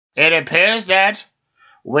It appears that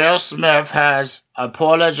Will Smith has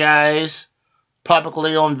apologized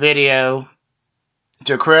publicly on video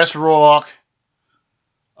to Chris Rock,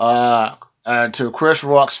 to Chris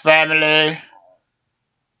Rock's family,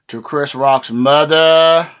 to Chris Rock's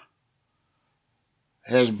mother,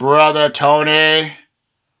 his brother Tony,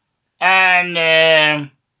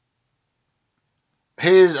 and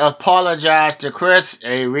he's apologized to Chris.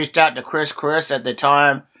 He reached out to Chris. Chris at the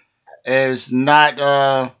time is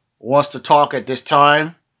not wants to talk at this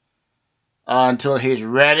time until he's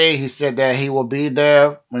ready. He said that he will be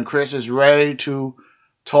there when Chris is ready to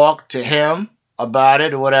talk to him about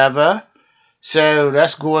it or whatever. So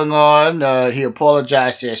that's going on. He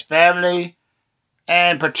apologized to his family,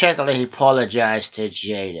 and particularly he apologized to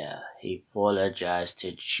Jada. He apologized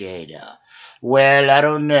to Jada. Well, I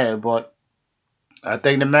don't know, but I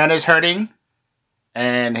think the man is hurting,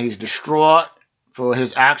 and he's distraught for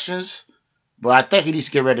his actions. But I think he needs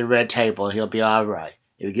to get rid of the red table. He'll be all right.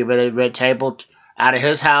 If you get rid of the red table out of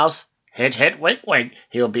his house, hit, hit, wink, wink,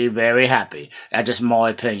 he'll be very happy. That's just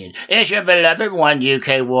my opinion. It's your beloved one,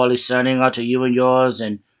 UK Wally, signing out to you and yours,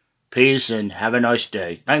 and peace, and have a nice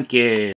day. Thank you.